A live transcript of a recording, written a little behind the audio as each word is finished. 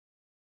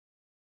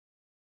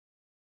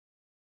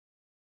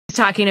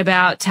talking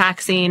about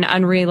taxing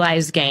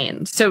unrealized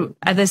gains. So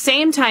at the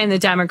same time, the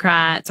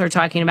Democrats are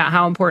talking about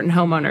how important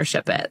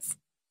homeownership is,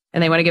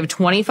 and they want to give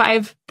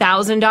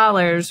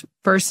 $25,000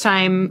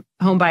 first-time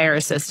homebuyer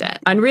assistance.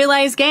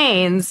 Unrealized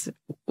gains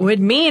would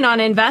mean on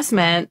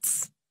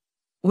investments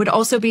would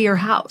also be your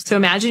house. So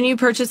imagine you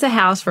purchase a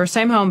house,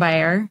 first-time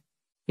homebuyer,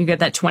 you get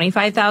that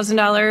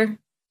 $25,000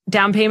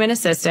 down payment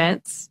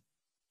assistance.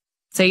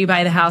 Say you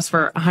buy the house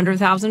for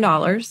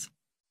 $100,000.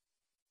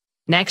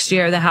 Next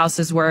year, the house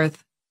is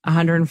worth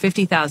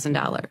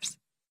 $150,000.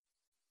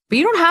 But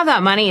you don't have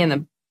that money in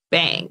the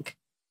bank.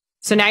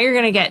 So now you're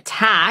going to get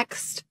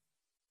taxed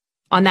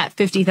on that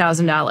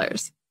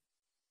 $50,000.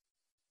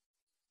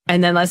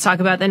 And then let's talk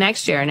about the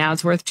next year. Now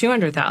it's worth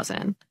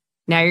 $200,000.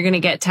 Now you're going to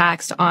get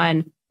taxed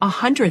on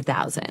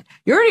 $100,000.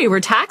 You already were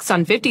taxed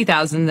on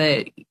 $50,000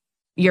 the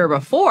year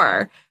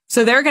before.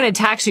 So they're going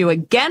to tax you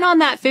again on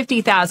that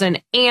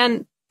 $50,000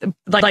 and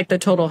like the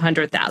total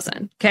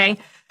 $100,000. Okay.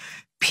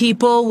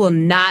 People will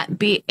not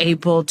be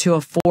able to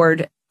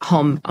afford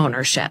home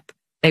ownership.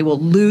 They will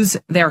lose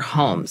their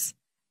homes.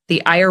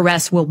 The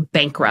IRS will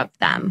bankrupt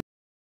them.